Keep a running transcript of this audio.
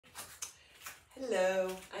Hello,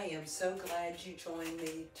 I am so glad you joined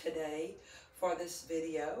me today for this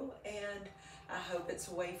video, and I hope it's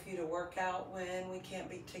a way for you to work out when we can't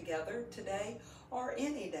be together today or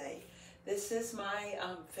any day. This is my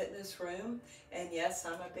fitness room, and yes,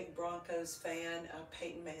 I'm a big Broncos fan, a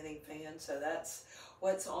Peyton Manning fan, so that's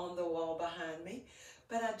what's on the wall behind me.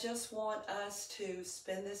 But I just want us to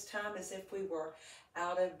spend this time as if we were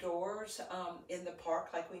out of doors in the park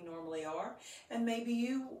like we normally are. And maybe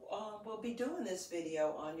you will be doing this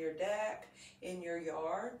video on your deck, in your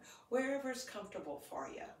yard, wherever's comfortable for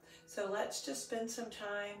you. So let's just spend some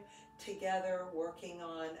time together working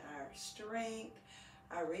on our strength,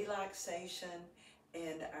 our relaxation,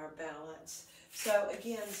 and our balance. So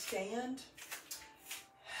again, stand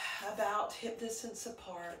about hip distance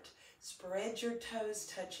apart. Spread your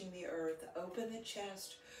toes touching the earth. Open the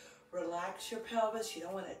chest. Relax your pelvis. You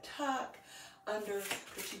don't want to tuck under,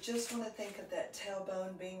 but you just want to think of that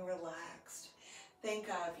tailbone being relaxed. Think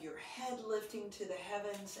of your head lifting to the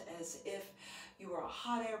heavens as if you were a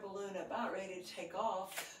hot air balloon about ready to take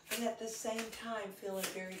off, but at the same time feeling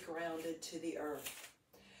very grounded to the earth.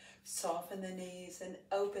 Soften the knees and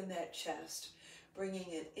open that chest, bringing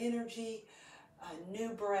in energy, a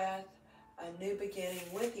new breath, a new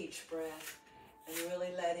beginning with each breath, and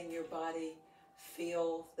really letting your body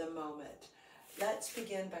feel the moment. Let's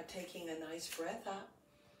begin by taking a nice breath up,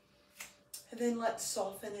 and then let's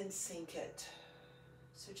soften and sink it.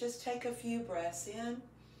 So just take a few breaths in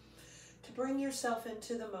to bring yourself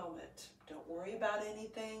into the moment. Don't worry about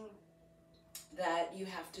anything that you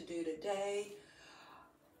have to do today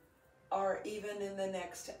or even in the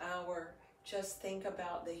next hour. Just think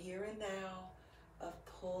about the here and now of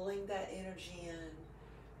pulling that energy in,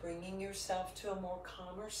 bringing yourself to a more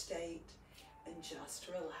calmer state, and just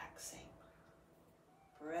relaxing.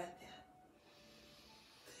 Breath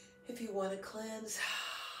in. If you want to cleanse,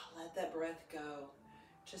 let that breath go.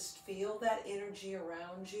 Just feel that energy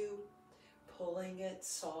around you, pulling it,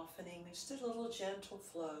 softening, just a little gentle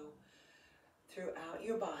flow throughout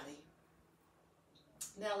your body.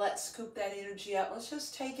 Now let's scoop that energy up. Let's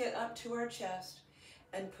just take it up to our chest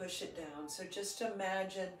and push it down. So just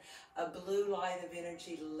imagine a blue light of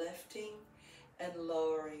energy lifting and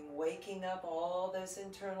lowering, waking up all those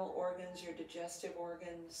internal organs, your digestive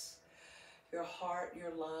organs, your heart,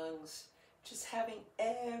 your lungs, just having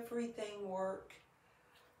everything work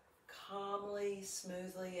calmly,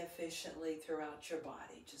 smoothly, efficiently throughout your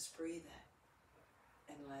body. Just breathe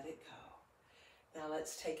in and let it go. Now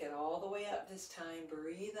let's take it all the way up this time.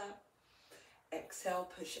 Breathe up. Exhale,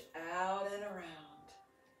 push it out and around.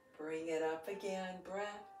 Bring it up again,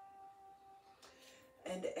 breath.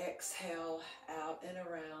 And exhale, out and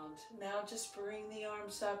around. Now just bring the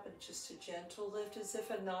arms up and just a gentle lift as if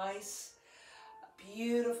a nice,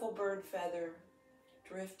 beautiful bird feather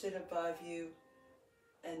drifted above you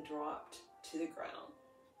and dropped to the ground.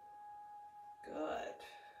 Good.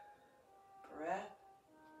 Breath.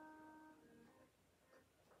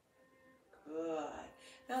 Good.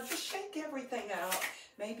 Now just shake everything out.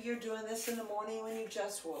 Maybe you're doing this in the morning when you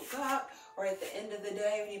just woke up, or at the end of the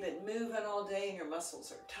day when you've been moving all day and your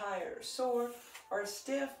muscles are tired or sore or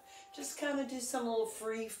stiff. Just kind of do some little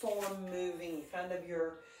free form moving, kind of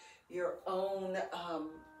your own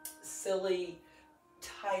silly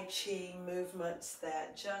Tai Chi movements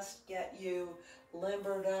that just get you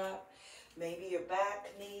limbered up. Maybe your back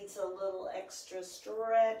needs a little extra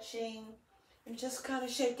stretching, and just kind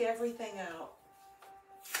of shake everything out.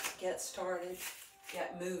 Get started,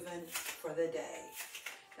 get moving for the day.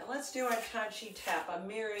 Now let's do our Tai Chi tap. I'm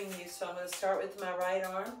mirroring you, so I'm going to start with my right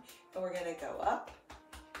arm, and we're going to go up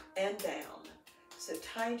and down. So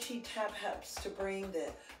Tai Chi tap helps to bring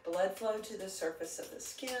the blood flow to the surface of the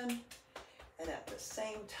skin, and at the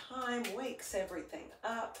same time wakes everything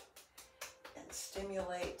up and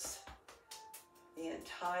stimulates the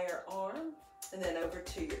entire arm. And then over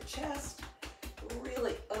to your chest,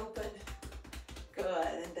 really open.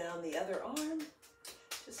 Good, and down the other arm,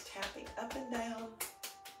 just tapping up and down,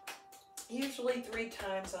 usually 3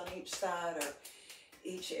 times on each side, or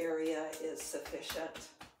each area is sufficient.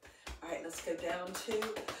 All right, let's go down to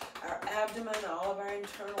our abdomen, all of our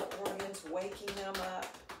internal organs, waking them up,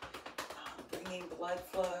 bringing blood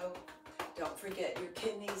flow. Don't forget your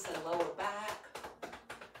kidneys and lower back.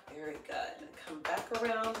 Very good. And come back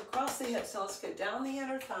around across the hips. Now let's go down the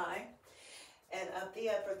inner thigh and up the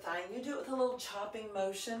upper thigh. And you do it with a little chopping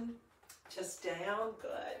motion. Just down,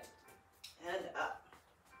 good, and up.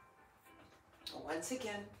 Once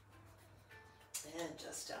again, and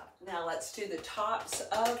just up. Now let's do the tops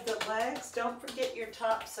of the legs. Don't forget your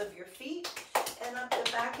tops of your feet, and up the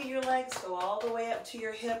back of your legs. Go all the way up to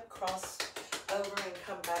your hip, cross over and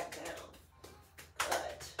come back down.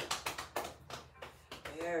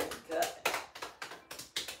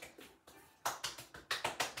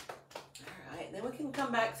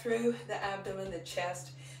 come back through the abdomen, the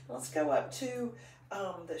chest. Let's go up to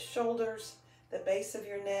the shoulders, the base of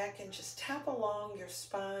your neck, and just tap along your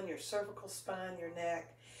spine, your cervical spine, your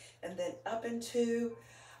neck, and then up into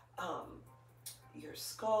your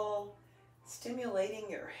skull, stimulating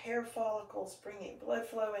your hair follicles, bringing blood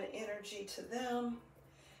flow and energy to them,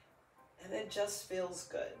 and it just feels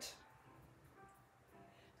good.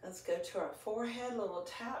 Let's go to our forehead, little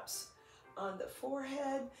taps on the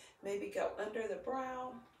forehead, maybe go under the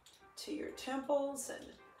brow to your temples and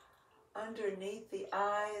underneath the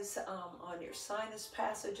eyes, on your sinus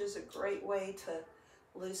passages, a great way to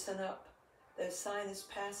loosen up those sinus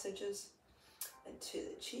passages, and to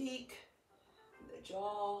the cheek, the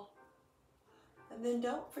jaw, and then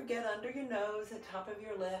don't forget under your nose, the top of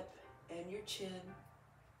your lip, and your chin.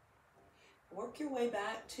 Work your way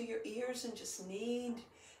back to your ears and just knead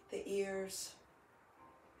the ears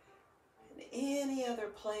and any other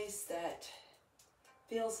place that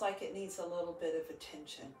feels like it needs a little bit of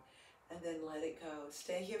attention, and then let it go.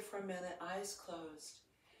 Stay here for a minute, eyes closed,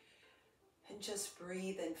 and just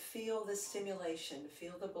breathe and feel the stimulation.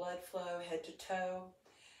 Feel the blood flow head to toe.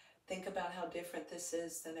 Think about how different this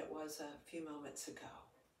is than it was a few moments ago.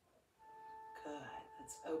 Good.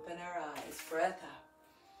 Let's open our eyes. Breath out.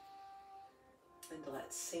 And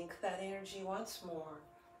let's sink that energy once more.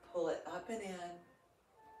 Pull it up and in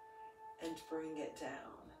and bring it down.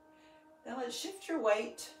 Now let's shift your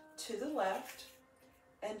weight to the left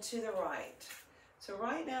and to the right. So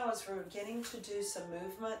right now, as we're beginning to do some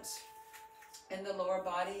movements in the lower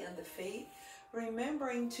body and the feet,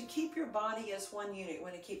 remembering to keep your body as one unit. You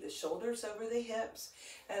want to keep the shoulders over the hips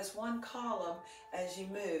as one column as you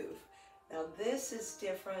move. Now this is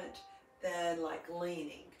different than like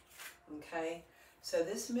leaning, okay? So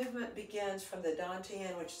this movement begins from the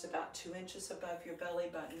dantian, which is about 2 inches above your belly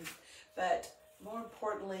button, but more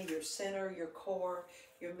importantly, your center, your core,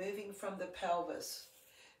 you're moving from the pelvis.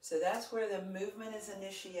 So that's where the movement is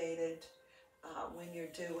initiated when you're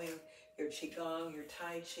doing your QiGong, your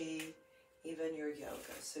Tai Chi, even your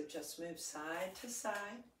yoga. So just move side to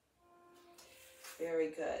side. Very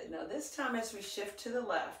good. Now this time as we shift to the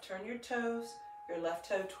left, turn your toes, your left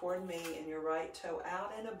toe toward me and your right toe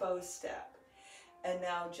out in a bow step. And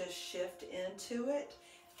now just shift into it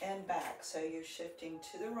and back. So you're shifting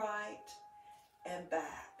to the right and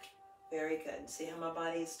back. Very good. See how my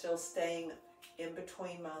body is still staying in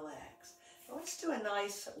between my legs. Now let's do a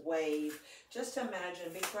nice wave. Just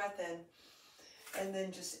imagine, big breath in, and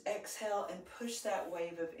then just exhale and push that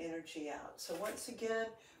wave of energy out. So once again,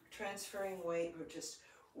 transferring weight, we're just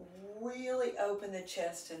really open the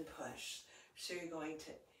chest and push. So you're going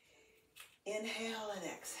to inhale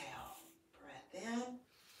and exhale. Breath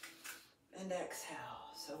in and exhale.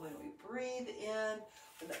 So when we breathe in,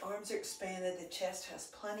 when the arms are expanded, the chest has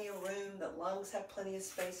plenty of room, the lungs have plenty of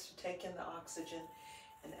space to take in the oxygen.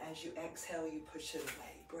 And as you exhale, you push it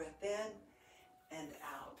away. Breath in and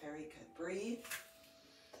out. Very good. Breathe.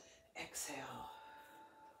 Exhale.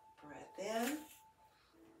 Breath in.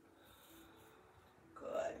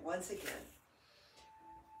 Good. Once again.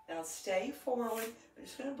 Now stay forward. We're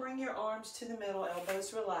just going to bring your arms to the middle,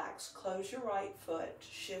 elbows relaxed. Close your right foot.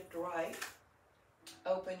 Shift right.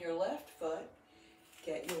 Open your left foot.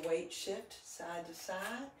 Get your weight shift side to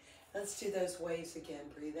side. Let's do those waves again.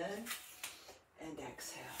 Breathe in and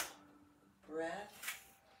exhale. Breath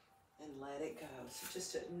and let it go. So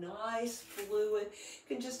just a nice fluid.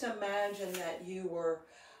 You can just imagine that you were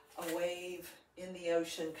a wave in the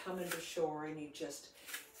ocean coming to shore, and you just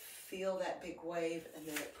feel that big wave, and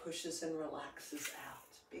then it pushes and relaxes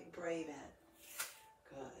out. Big brave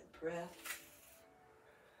in. Good. Breath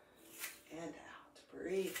and out.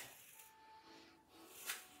 Breathe.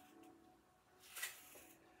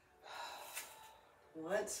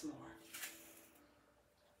 Once more.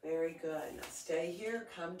 Very good. Now stay here,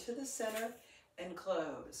 come to the center and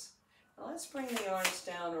close. Now let's bring the arms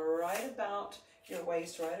down right about your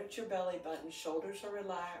waist, right at your belly button. Shoulders are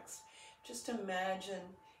relaxed. Just imagine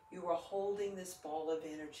you are holding this ball of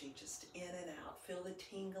energy just in and out. Feel the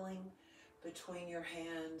tingling between your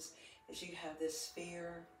hands as you have this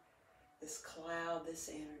sphere, this cloud, this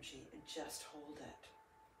energy, and just hold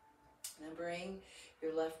it. Now bring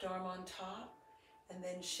your left arm on top, and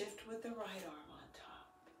then shift with the right arm on top.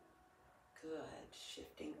 Good.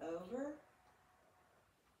 Shifting over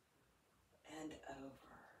and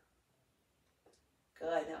over.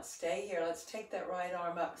 Good. Now stay here. Let's take that right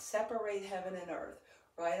arm up. Separate heaven and earth.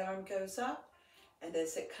 Right arm goes up, and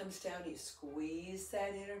as it comes down, you squeeze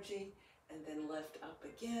that energy, and then lift up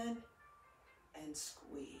again and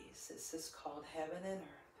squeeze. This is called heaven and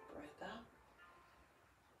earth. Breath up.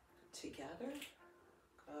 Together.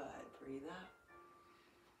 Good. Breathe up.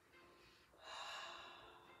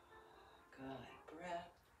 Good. Breath.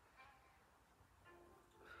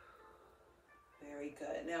 Very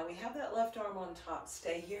good. Now we have that left arm on top.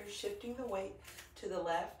 Stay here, shifting the weight to the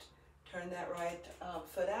left. Turn that right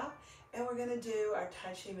foot out. And we're going to do our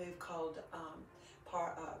Tai Chi move called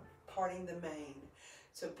parting the mane.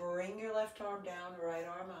 So bring your left arm down, right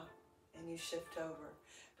arm up, and you shift over.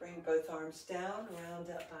 Bring both arms down, round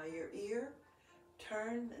up by your ear,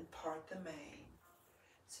 turn and part the mane.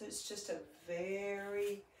 So it's just a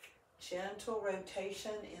very gentle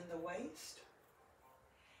rotation in the waist.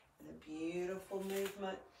 And a beautiful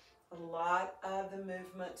movement. A lot of the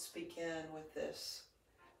movements begin with this,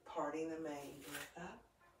 parting the mane. Breath up.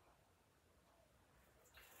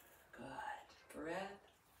 Good. Breath.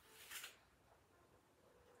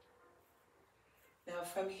 Now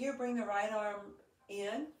from here, bring the right arm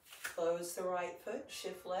in, close the right foot,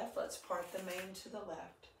 shift left. Let's part the mane to the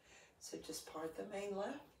left. So just part the mane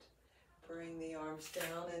left. Bring the arms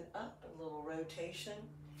down and up, a little rotation.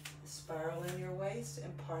 Spiral in your waist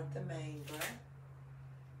and part the mane. Breath.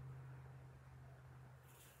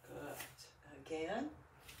 Good. Again.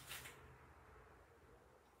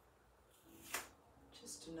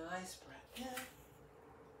 Just a nice breath in.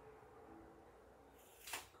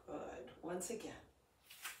 Good. Once again.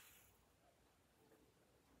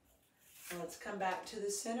 Now let's come back to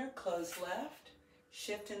the center. Close left.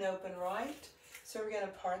 Shift and open right. So we're going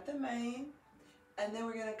to part the mane. And then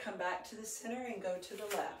we're going to come back to the center and go to the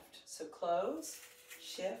left. So close,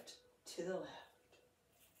 shift to the left.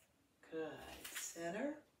 Good.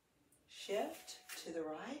 Center, shift to the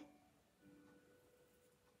right.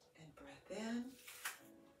 And breath in,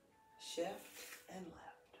 shift and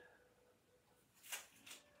left.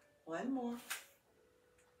 One more.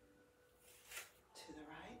 To the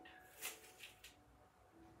right.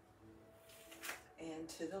 And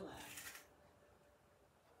to the left.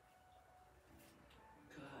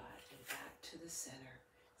 To the center.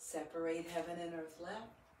 Separate heaven and earth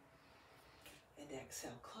left. And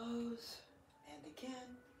exhale, close. And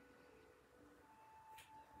again.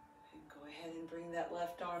 And go ahead and bring that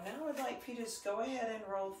left arm. Now I'd like for you to just go ahead and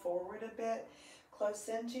roll forward a bit. Close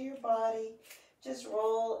into your body. Just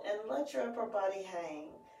roll and let your upper body hang.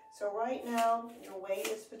 So right now, your weight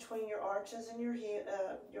is between your arches and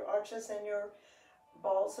your arches and your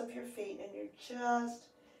balls of your feet. And you're just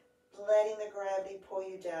letting the gravity pull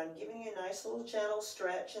you down, giving you a nice little gentle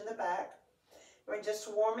stretch in the back. We're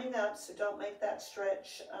just warming up, so don't make that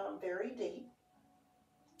stretch very deep.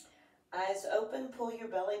 Eyes open, pull your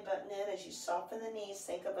belly button in as you soften the knees.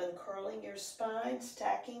 Think of uncurling your spine,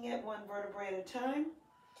 stacking it one vertebrae at a time.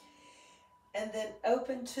 And then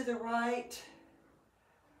open to the right.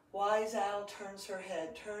 Wise owl turns her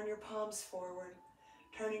head. Turn your palms forward.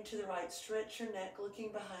 Turning to the right, stretch your neck,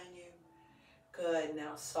 looking behind you. Good.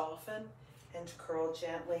 Now soften and curl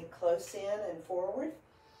gently close in and forward.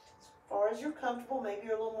 As far as you're comfortable, maybe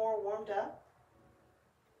you're a little more warmed up.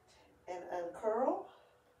 And uncurl.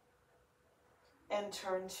 And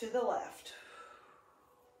turn to the left.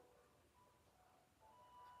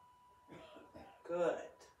 Good.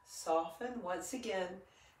 Soften once again.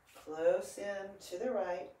 Close in to the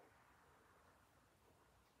right.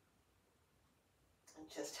 And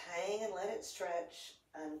just hang and let it stretch.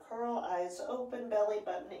 Uncurl, eyes open, belly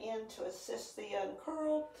button in to assist the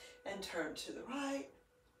uncurl, and turn to the right.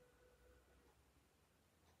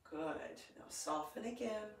 Good. Now soften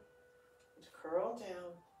again, and curl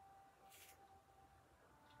down.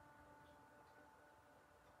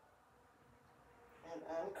 And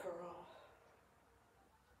uncurl.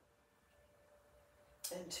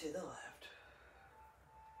 And to the left.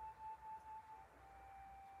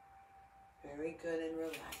 Very good, and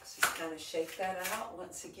relax. Just kind of shake that out.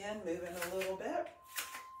 Once again, moving a little bit.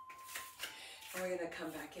 And we're going to come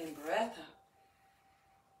back in, breath up.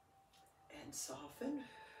 And soften.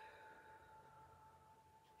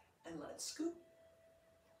 And let's scoop.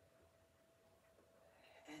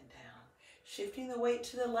 And down. Shifting the weight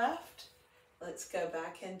to the left. Let's go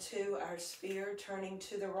back into our sphere, turning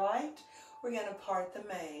to the right. We're going to part the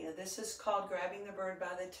mane. Now, this is called grabbing the bird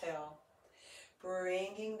by the tail.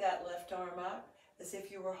 Bringing that left arm up as if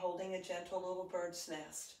you were holding a gentle little bird's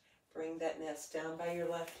nest. Bring that nest down by your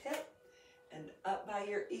left hip and up by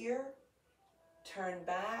your ear. Turn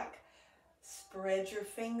back. Spread your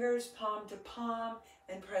fingers palm to palm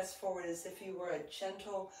and press forward as if you were a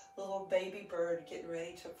gentle little baby bird getting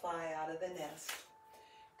ready to fly out of the nest.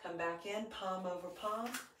 Come back in, palm over palm,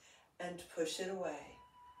 and push it away.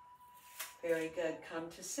 Very good. Come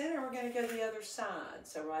to center. We're going to go to the other side.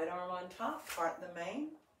 So right arm on top, part the mane.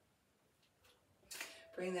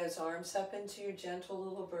 Bring those arms up into your gentle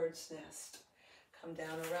little bird's nest. Come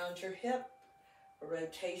down around your hip. a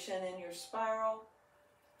rotation in your spiral.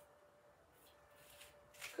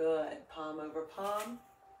 Good. Palm over palm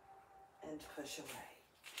and push away.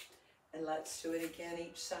 And let's do it again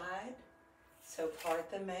each side. So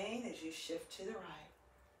part the mane as you shift to the right.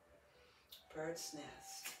 Bird's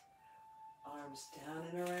nest. Arms down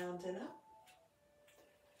and around and up.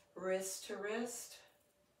 Wrist to wrist.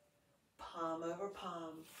 Palm over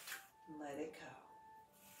palm. Let it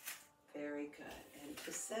go. Very good.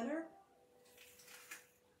 Into center.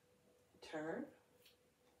 Turn.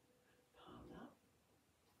 Palm up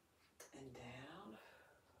and down.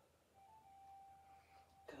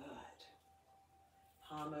 Good.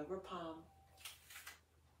 Palm over palm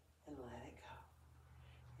and let it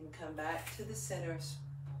go. And come back to the center.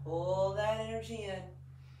 Pull that energy in.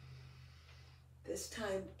 This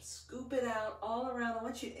time, scoop it out all around. I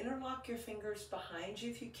want you to interlock your fingers behind you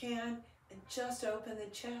if you can and just open the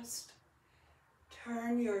chest.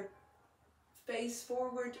 Turn your face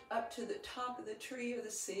forward up to the top of the tree or the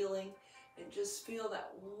ceiling and just feel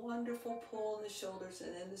that wonderful pull in the shoulders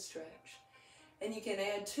and in the stretch. And you can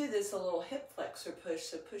add to this a little hip flexor push,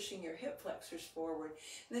 so pushing your hip flexors forward.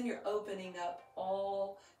 And then you're opening up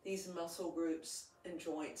all these muscle groups and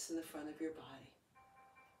joints in the front of your body.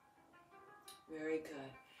 Very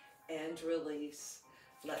good. And release.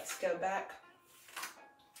 Let's go back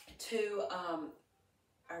to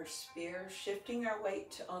our spear, shifting our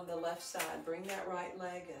weight on the left side. Bring that right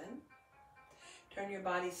leg in. Turn your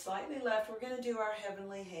body slightly left. We're going to do our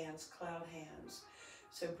heavenly hands, cloud hands.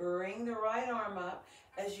 So bring the right arm up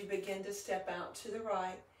as you begin to step out to the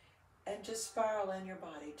right and just spiral in your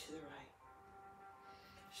body to the right.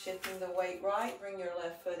 Shifting the weight right, bring your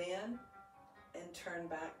left foot in and turn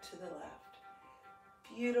back to the left.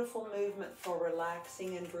 Beautiful movement for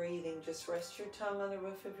relaxing and breathing. Just rest your tongue on the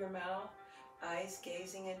roof of your mouth, eyes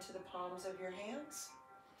gazing into the palms of your hands,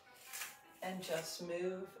 and just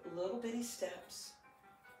move little bitty steps.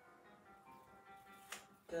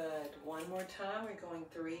 Good. One more time. We're going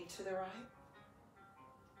 3 to the right.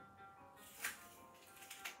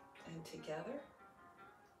 And together.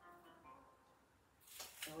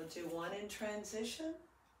 And we'll do 1 in transition.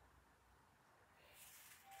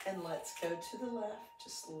 And let's go to the left.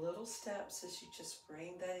 Just little steps as you just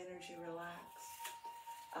bring that energy, relax.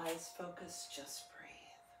 Eyes focused, just breathe.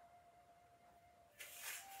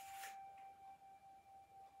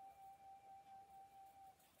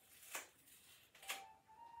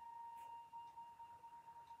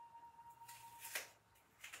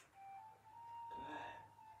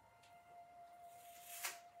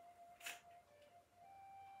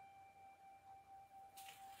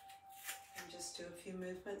 Just do a few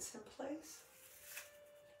movements in place.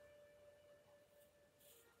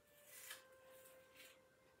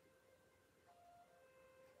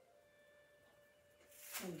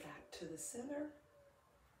 And back to the center.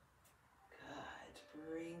 Good.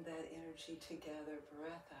 Bring that energy together.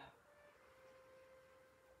 Breath up.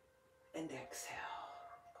 And exhale.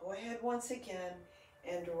 Go ahead once again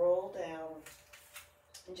and roll down.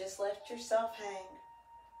 And just let yourself hang.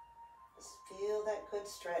 Feel that good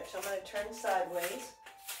stretch. I'm going to turn sideways.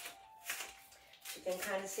 You can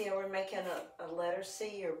kind of see how we're making a letter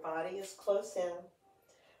C. Your body is close in.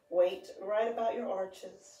 Weight right about your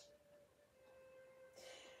arches.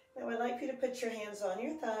 Now I'd like you to put your hands on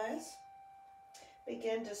your thighs.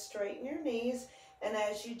 Begin to straighten your knees. And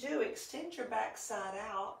as you do, extend your back side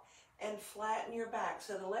out and flatten your back.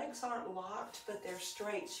 So the legs aren't locked, but they're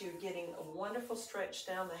straight. So you're getting a wonderful stretch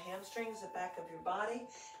down the hamstrings, the back of your body.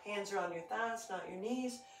 Hands are on your thighs, not your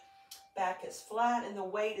knees. Back is flat, and the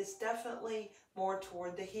weight is definitely more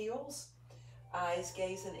toward the heels. Eyes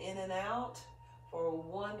gazing in and out for a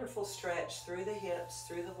wonderful stretch through the hips,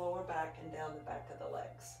 through the lower back, and down the back of the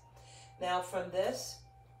legs. Now from this,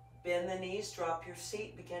 bend the knees, drop your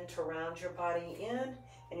seat, begin to round your body in,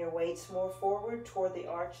 and your weight's more forward toward the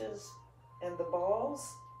arches and the balls.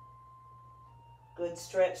 Good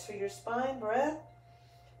stretch through your spine, breath.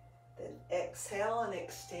 Then exhale and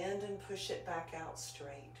extend and push it back out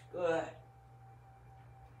straight. Good.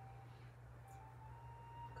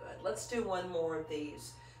 Good. Let's do one more of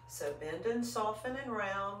these. So bend and soften and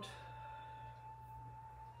round.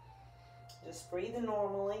 Just breathe in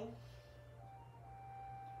normally.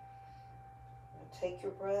 Now take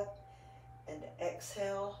your breath and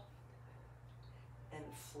exhale and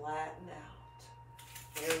flatten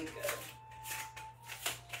out. Very good.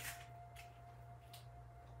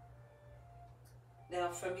 Now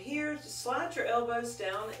from here, just slide your elbows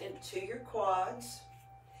down into your quads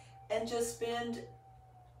and just bend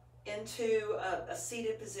into a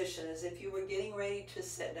seated position as if you were getting ready to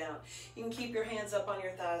sit down. You can keep your hands up on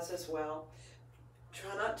your thighs as well.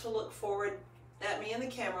 Try not to look forward at me in the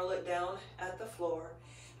camera, look down at the floor.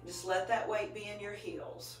 Just let that weight be in your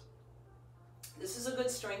heels. This is a good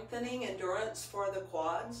strengthening endurance for the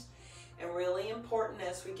quads, and really important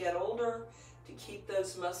as we get older to keep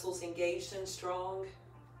those muscles engaged and strong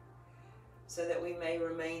so that we may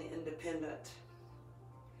remain independent.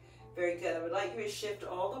 Very good. I would like you to shift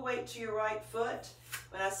all the weight to your right foot.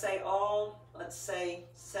 When I say all, let's say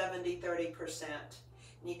 70-30%.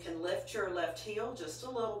 You can lift your left heel just a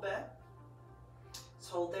little bit. Let's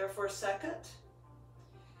hold there for a second.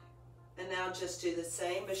 And now just do the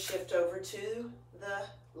same, but shift over to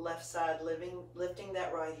the left side, lifting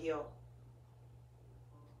that right heel.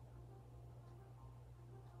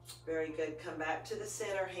 Very good. Come back to the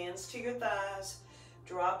center, hands to your thighs.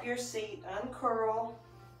 Drop your seat, uncurl.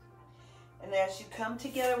 And as you come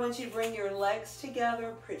together, once you bring your legs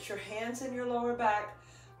together, put your hands in your lower back,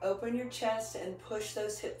 open your chest, and push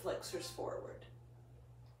those hip flexors forward.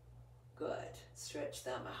 Good. Stretch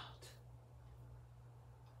them out.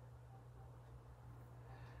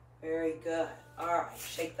 Very good. All right,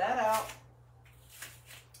 shake that out.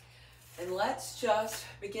 And let's just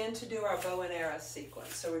begin to do our bow and arrow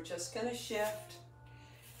sequence. So we're just going to shift.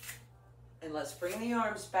 And let's bring the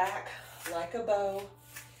arms back like a bow.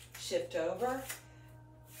 Shift over.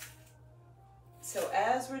 So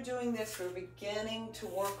as we're doing this, we're beginning to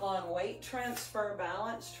work on weight transfer,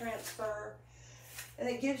 balance transfer. And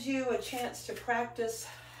it gives you a chance to practice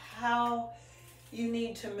how you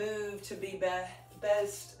need to move to be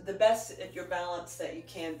the best at your balance that you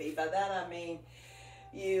can be. By that I mean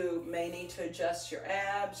you may need to adjust your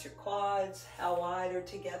abs, your quads, how wide or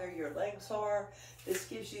together your legs are. This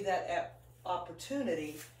gives you that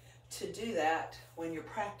opportunity to do that when you're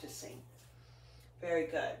practicing. Very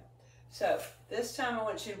good. So this time I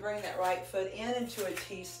want you to bring that right foot in into a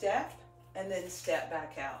T-step and then step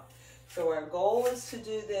back out. So our goal is to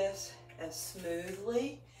do this as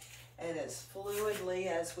smoothly and as fluidly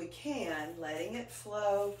as we can, letting it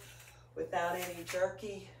flow without any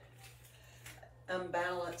jerky,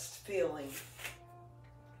 unbalanced feeling.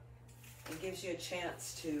 It gives you a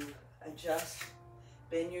chance to adjust,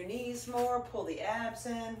 bend your knees more, pull the abs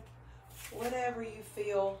in, whatever you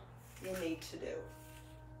feel you need to do.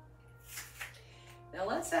 Now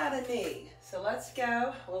let's add a knee. So let's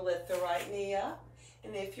go. We'll lift the right knee up.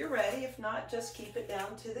 And if you're ready, if not, just keep it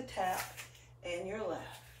down to the tap and your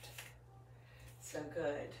left. So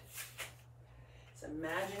good. So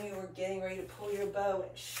imagine you were getting ready to pull your bow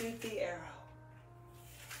and shoot the arrow.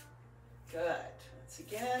 Good. Once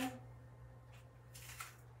again,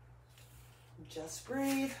 just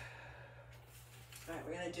breathe. All right,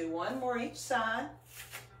 we're going to do one more each side.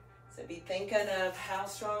 So be thinking of how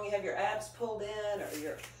strong you have your abs pulled in or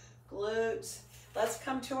your glutes. Let's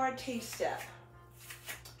come to our T-step.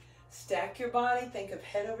 Stack your body. Think of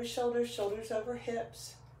head over shoulders, shoulders over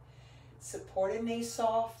hips. Supported knee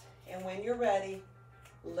soft. And when you're ready,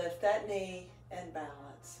 lift that knee and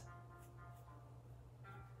balance.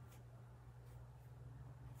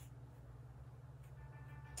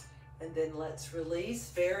 And then let's release.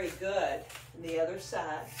 Very good. And the other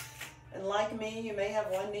side. And like me, you may have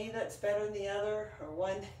one knee that's better than the other or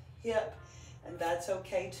one hip, and that's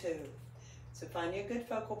okay too. So find you a good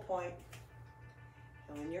focal point,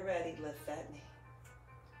 and when you're ready, lift that knee.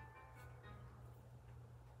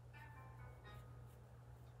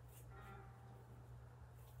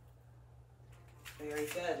 Very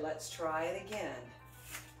good. Let's try it again.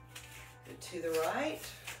 To the right.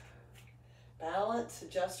 Balance.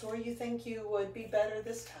 Adjust where you think you would be better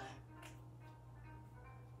this time.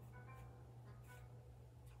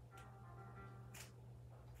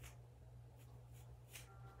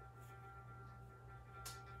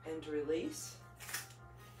 And release.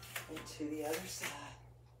 And to the other side.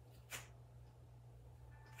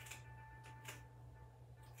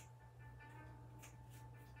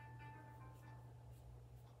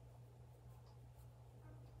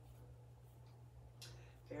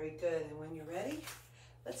 Very good. And when you're ready,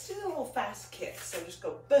 let's do a little fast kick. So just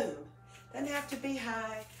go boom. Doesn't have to be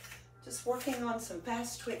high. Just working on some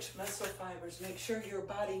fast twitch muscle fibers. Make sure your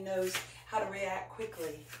body knows how to react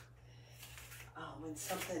quickly when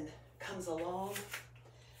something comes along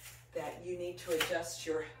that you need to adjust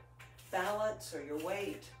your balance or your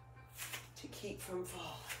weight to keep from falling.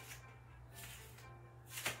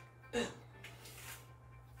 Boom.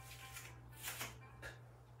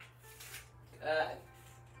 Good.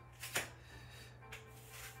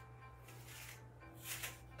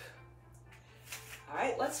 All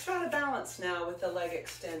right, let's try to balance now with the leg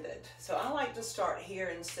extended. So I like to start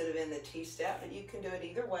here instead of in the T-step, but you can do it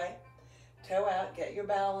either way. Toe out, get your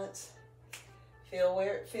balance. Feel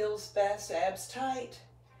where it feels best, abs tight.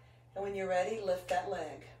 And when you're ready, lift that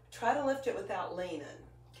leg. Try to lift it without leaning,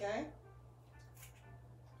 okay?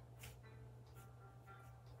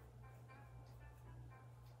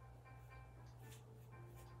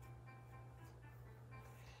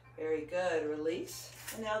 Very good. Release.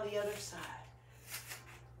 And now the other side.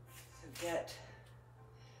 So get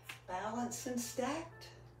balanced and stacked.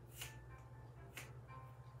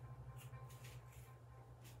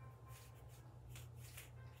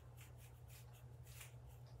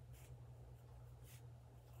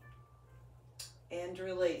 And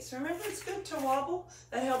release. Remember, it's good to wobble.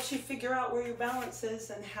 That helps you figure out where your balance is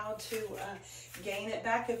and how to gain it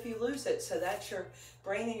back if you lose it. So that's your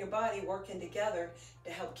brain and your body working together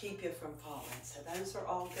to help keep you from falling. So those are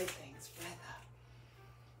all good things. Breath up.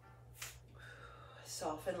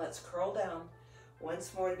 Soften. Let's curl down.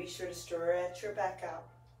 Once more to be sure to stretch your back out.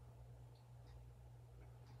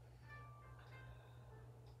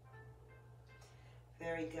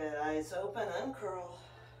 Very good. Eyes open. Uncurl.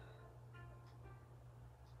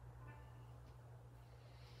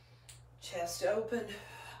 Chest open,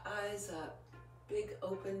 eyes up, big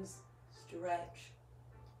open stretch.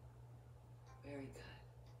 Very good.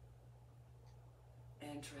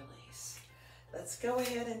 And release. Let's go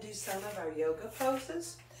ahead and do some of our yoga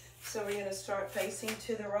poses. So we're going to start facing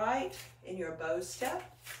to the right in your bow step.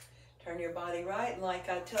 Turn your body right. And like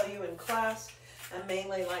I tell you in class, I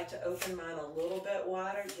mainly like to open mine a little bit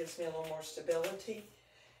wider. It gives me a little more stability.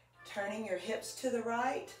 Turning your hips to the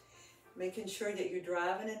right. Making sure that you're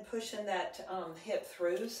driving and pushing that hip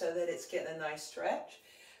through so that it's getting a nice stretch.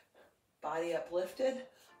 Body uplifted,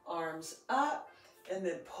 arms up, and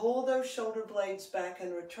then pull those shoulder blades back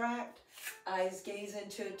and retract. Eyes gaze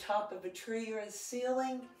into the top of a tree or a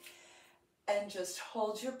ceiling, and just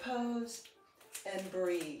hold your pose and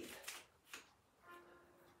breathe.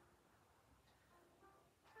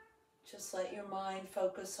 Just let your mind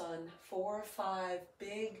focus on 4 or 5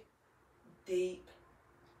 big, deep,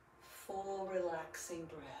 full relaxing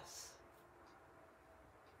breaths.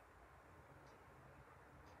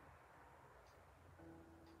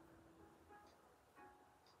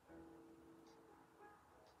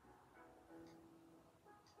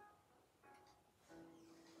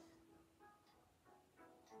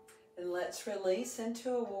 And let's release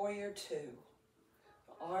into a warrior 2.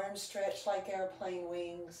 Arms stretched like airplane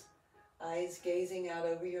wings, eyes gazing out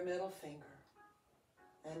over your middle finger,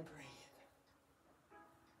 and breathe.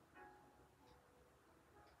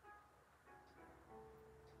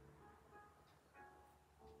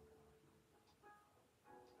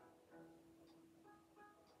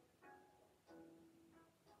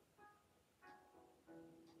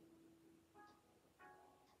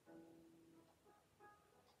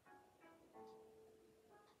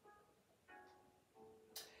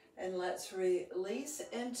 And let's release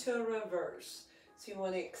into a reverse. So you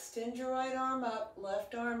want to extend your right arm up,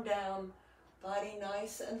 left arm down, body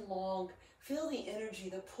nice and long. Feel the energy,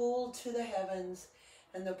 the pull to the heavens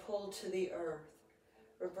and the pull to the earth.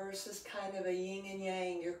 Reverse is kind of a yin and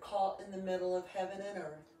yang. You're caught in the middle of heaven and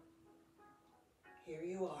earth. Here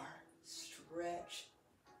you are. Stretch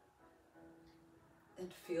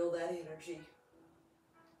and feel that energy.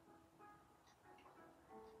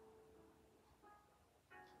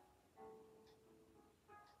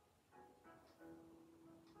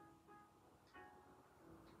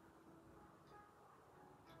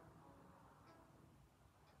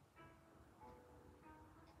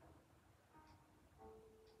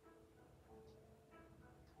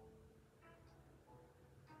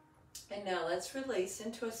 And now let's release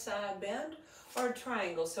into a side bend or a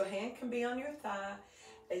triangle. So hand can be on your thigh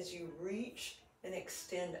as you reach and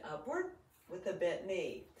extend upward with a bent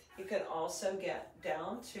knee. You can also get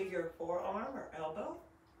down to your forearm or elbow.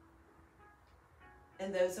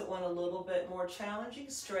 And those that want a little bit more challenging,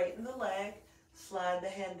 straighten the leg, slide the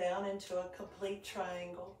hand down into a complete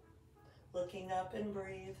triangle. Looking up and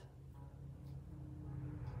breathe.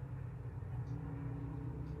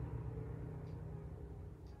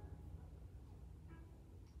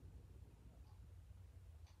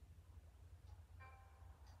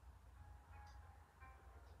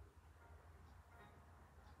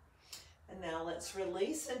 And now let's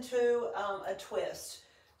release into a twist.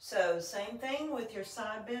 So same thing with your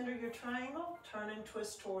side bend or your triangle. Turn and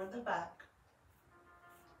twist toward the back.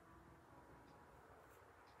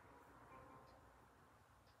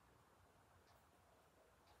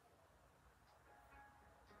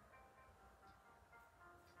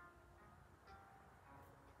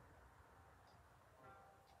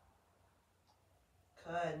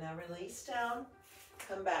 Good. Now release down.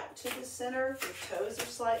 Come back to the center. Your toes are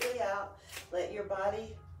slightly out. Let your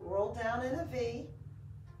body roll down in a V.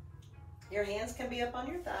 Your hands can be up on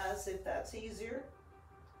your thighs if that's easier.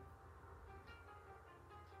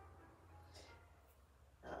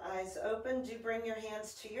 Now, eyes open, do bring your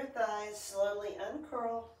hands to your thighs, slowly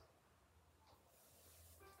uncurl.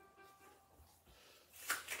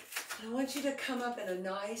 I want you to come up in a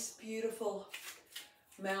nice, beautiful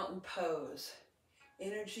mountain pose.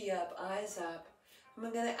 Energy up, eyes up.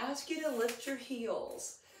 I'm going to ask you to lift your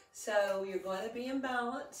heels. So you're going to be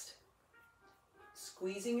imbalanced.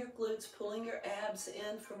 Squeezing your glutes, pulling your abs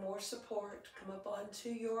in for more support. Come up onto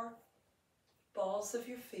your balls of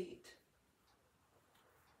your feet.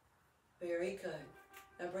 Very good.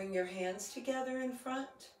 Now bring your hands together in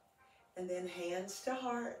front and then hands to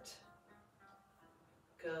heart.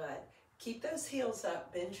 Good. Keep those heels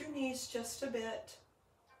up. Bend your knees just a bit.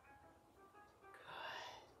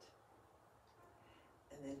 Good.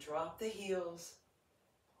 And then drop the heels.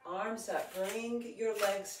 Arms up. Bring your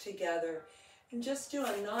legs together. And just do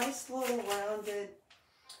a nice little rounded,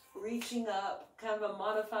 reaching up, kind of a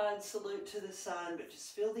modified salute to the sun, but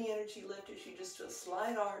just feel the energy lift as you just do a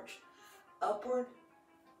slight arch, upward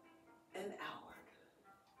and outward.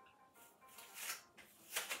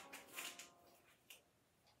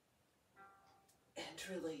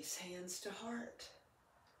 And release, hands to heart.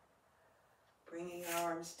 Bringing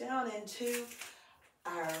our arms down into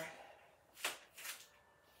our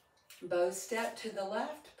bow step to the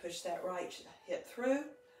left. Push that right hip through.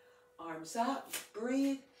 Arms up.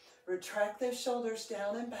 Breathe. Retract those shoulders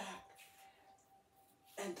down and back.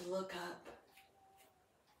 And look up.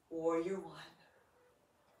 Warrior one.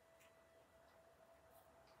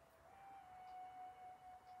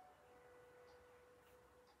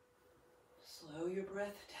 Slow your breath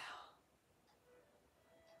down.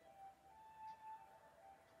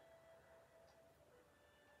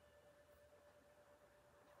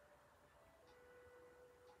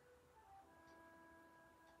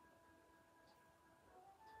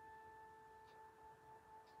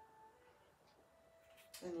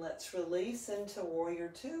 And let's release into warrior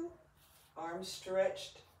two. Arms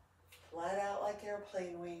stretched, flat out like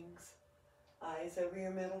airplane wings. Eyes over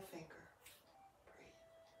your middle finger.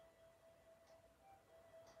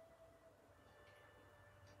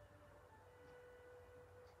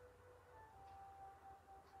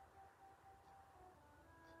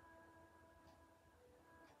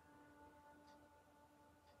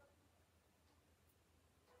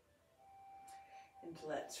 And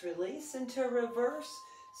let's release into reverse.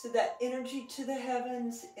 So that energy to the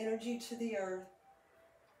heavens, energy to the earth.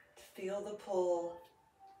 To feel the pull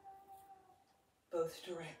both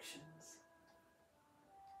directions.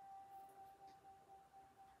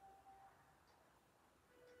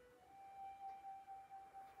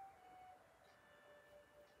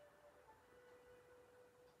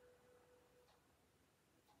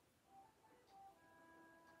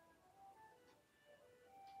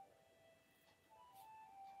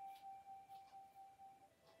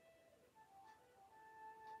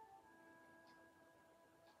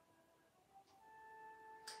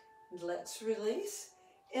 Let's release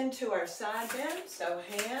into our side bend. So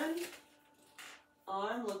hand,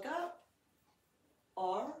 arm, look up,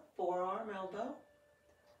 or forearm, elbow.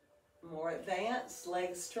 More advanced,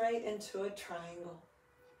 legs straight into a triangle.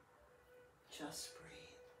 Just breathe.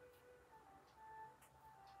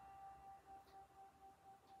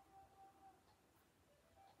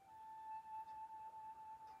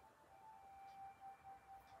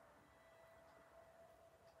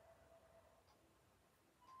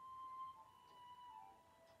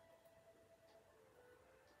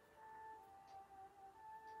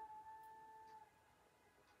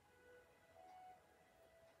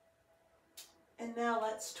 And now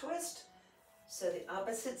let's twist. So the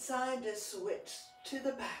opposite side, just switch to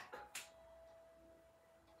the back.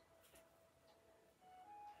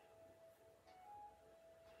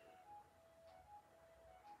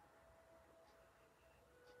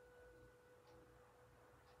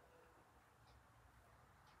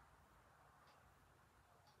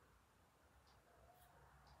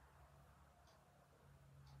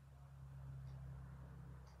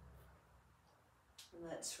 And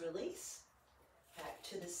let's release. Back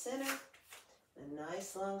to the center. A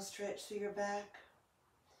nice long stretch through your back.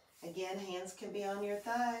 Again, hands can be on your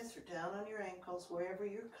thighs or down on your ankles, wherever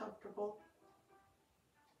you're comfortable.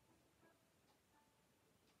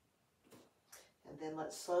 And then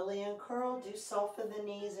let's slowly uncurl. Do soften the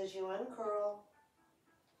knees as you uncurl.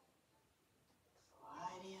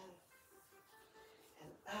 Slide in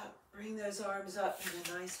and up. Bring those arms up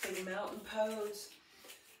in a nice big mountain pose.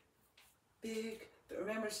 Big. But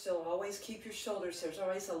remember, still always keep your shoulders. There's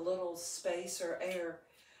always a little space or air.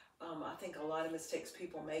 I think a lot of mistakes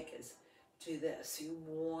people make is do this. You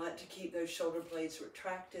want to keep those shoulder blades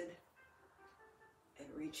retracted and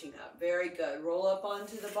reaching up. Very good. Roll up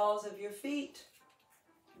onto the balls of your feet.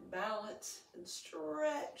 Balance and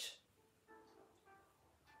stretch.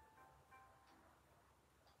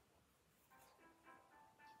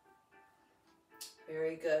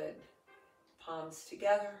 Very good. Palms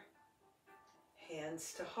together.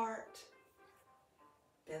 Hands to heart.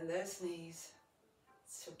 Bend those knees.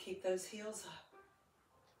 So keep those heels up.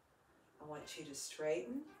 I want you to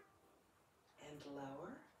straighten and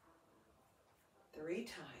lower. 3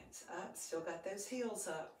 times. Up. Still got those heels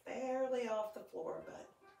up. Barely off the floor, but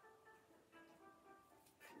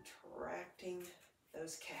contracting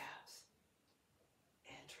those calves.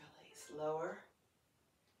 And release. Lower.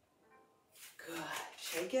 Good.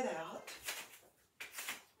 Shake it out.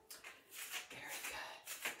 Very good.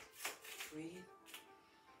 Breathe.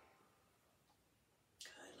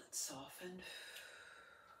 Good. Let's soften.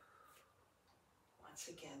 Once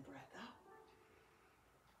again, breath out.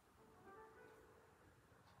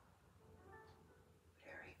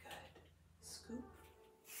 Very good. Scoop.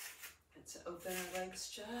 Let's open our legs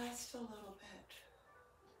just a little bit.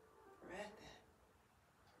 Breath in.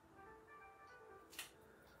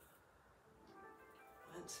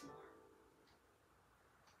 Once more.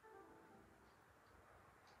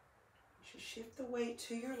 You should shift the weight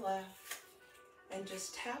to your left and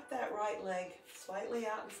just tap that right leg slightly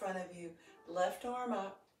out in front of you. Left arm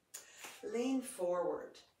up. Lean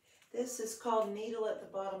forward. This is called needle at the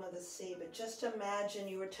bottom of the sea, but just imagine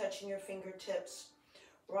you were touching your fingertips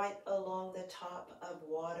right along the top of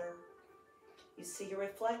water. You see your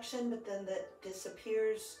reflection, but then that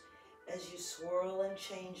disappears as you swirl and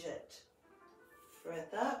change it.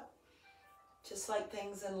 Breath up. Just like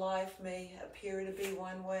things in life may appear to be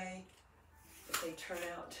one way, but they turn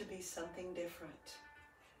out to be something different.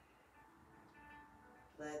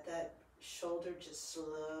 Let that shoulder just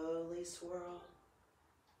slowly swirl.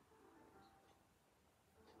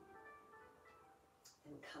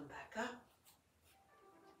 And come back up.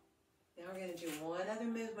 Now we're going to do one other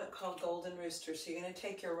movement called Golden Rooster. So you're going to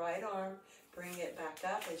take your right arm, bring it back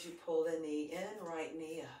up as you pull the knee in, right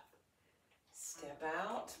knee up. Step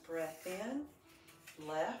out, breath in,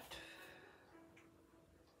 left.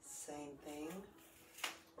 Same thing,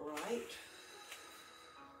 right.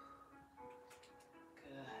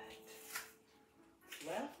 Good.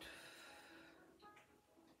 Left.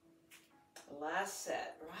 Last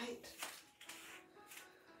set, right.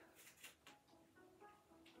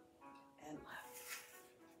 And left.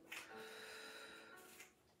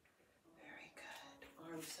 Very good.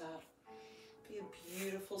 Arms up. Be a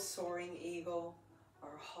beautiful soaring eagle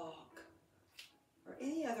or hawk or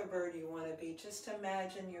any other bird you want to be. Just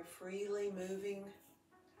imagine you're freely moving,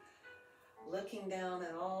 looking down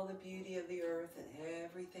at all the beauty of the earth and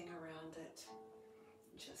everything around it.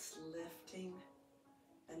 Just lifting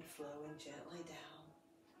and flowing gently down.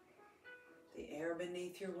 The air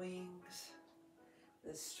beneath your wings,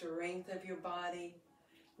 the strength of your body,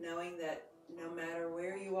 knowing that no matter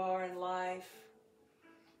where you are in life,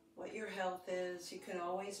 what your health is, you can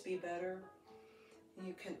always be better.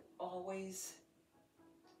 You can always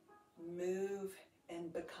move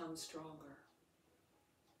and become stronger.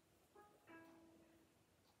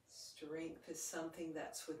 Strength is something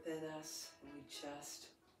that's within us, and we just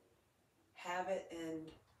have it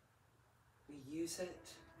and we use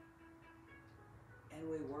it and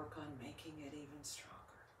we work on making it even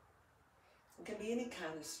stronger. It can be any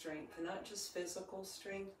kind of strength, not just physical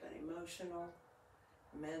strength, but emotional,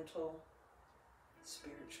 mental,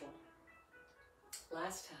 spiritual.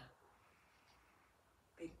 Last time.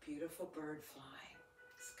 Big beautiful bird flying.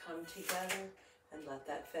 Just come together and let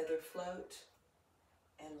that feather float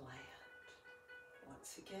and land.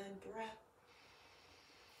 Once again, breath.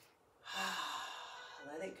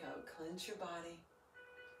 Let it go. Cleanse your body.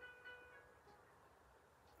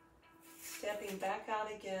 Stepping back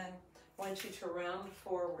out again, I want you to round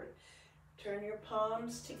forward. Turn your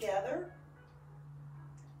palms together.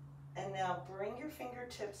 And now bring your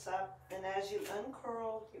fingertips up. And as you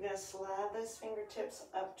uncurl, you're going to slide those fingertips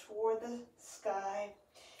up toward the sky,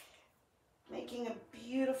 making a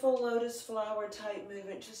beautiful lotus flower type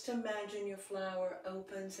movement. Just imagine your flower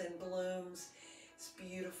opens and blooms. It's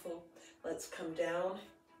beautiful. Let's come down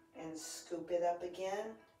and scoop it up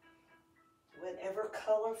again. Whatever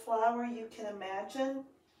color flower you can imagine,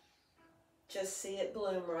 just see it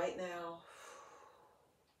bloom right now.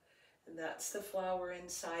 And that's the flower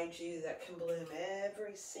inside you that can bloom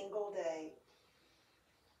every single day.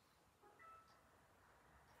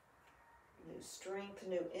 New strength,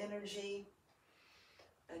 new energy,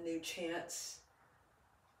 a new chance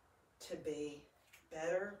to be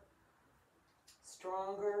better,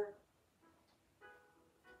 stronger,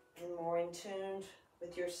 and more in tune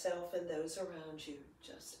with yourself and those around you.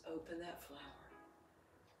 Just open that flower.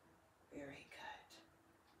 Very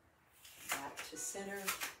good. Back to center,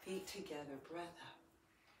 feet together, breath up.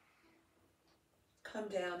 Come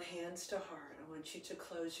down, hands to heart. I want you to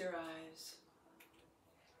close your eyes.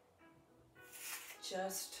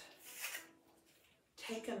 Just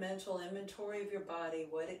take a mental inventory of your body,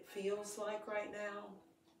 what it feels like right now.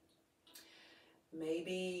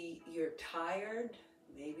 Maybe you're tired,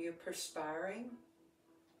 maybe you're perspiring,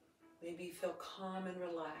 maybe you feel calm and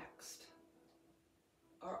relaxed,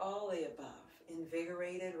 or all the above,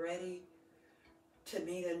 invigorated, ready to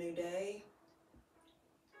meet a new day.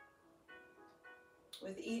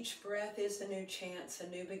 With each breath is a new chance, a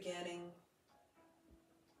new beginning.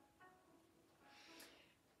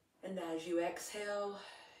 And as you exhale,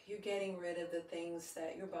 you're getting rid of the things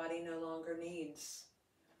that your body no longer needs.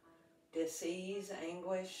 Dis-ease,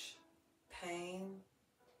 anguish, pain,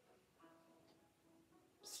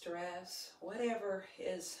 stress, whatever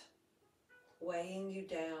is weighing you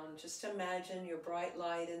down. Just imagine your bright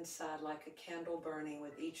light inside like a candle burning.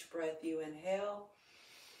 With each breath you inhale,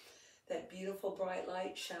 that beautiful bright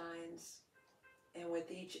light shines. And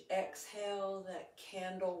with each exhale, that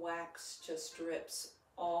candle wax just drips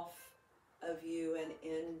off of you and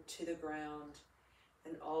into the ground.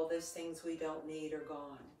 And all those things we don't need are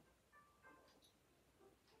gone.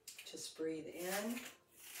 Just breathe in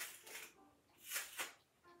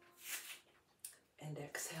and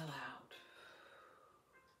exhale out.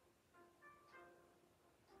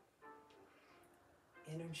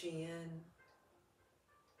 Energy in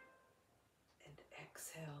and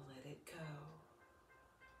exhale, let it go.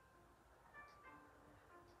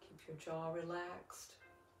 Keep your jaw relaxed.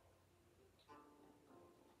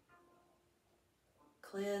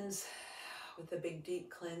 Cleanse with a big deep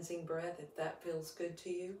cleansing breath if that feels good to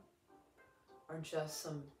you, or just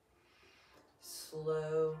some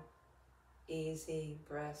slow, easy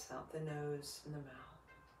breaths out the nose and the mouth.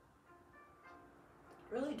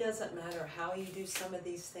 It really doesn't matter how you do some of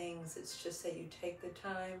these things, it's just that you take the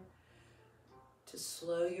time to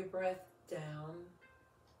slow your breath down,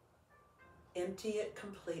 empty it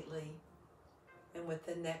completely, and with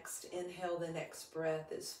the next inhale, the next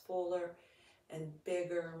breath is fuller and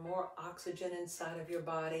bigger, more oxygen inside of your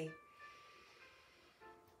body.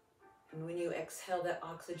 And when you exhale, that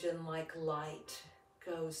oxygen like light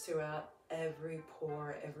goes throughout every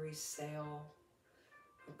pore, every cell,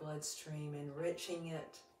 your bloodstream, enriching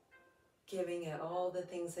it, giving it all the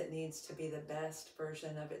things it needs to be the best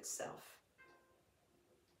version of itself.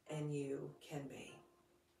 And you can be.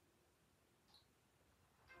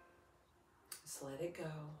 Just let it go.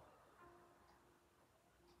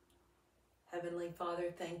 Heavenly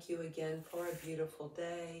Father, thank you again for a beautiful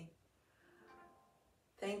day.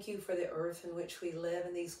 Thank you for the earth in which we live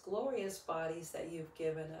and these glorious bodies that you've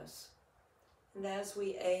given us. And as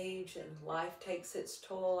we age and life takes its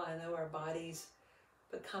toll, I know our bodies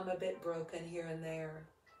become a bit broken here and there,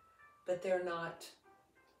 but they're not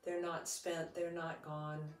spent, they're not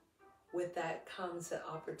gone. With that comes the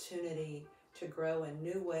opportunity to grow in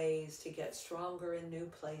new ways, to get stronger in new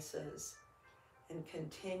places, and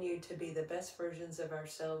continue to be the best versions of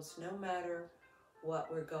ourselves no matter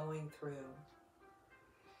what we're going through.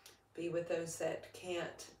 Be with those that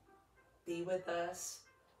can't be with us,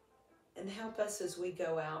 and help us as we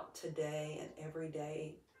go out today and every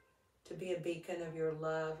day to be a beacon of your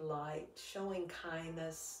love, light, showing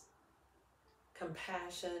kindness,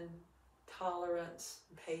 compassion, tolerance,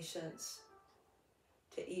 patience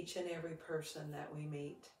to each and every person that we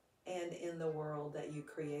meet and in the world that you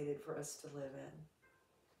created for us to live in.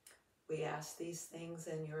 We ask these things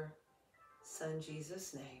in your Son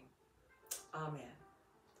Jesus' name. Amen.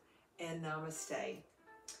 And namaste.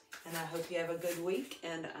 And I hope you have a good week,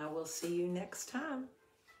 and I will see you next time.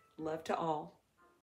 Love to all.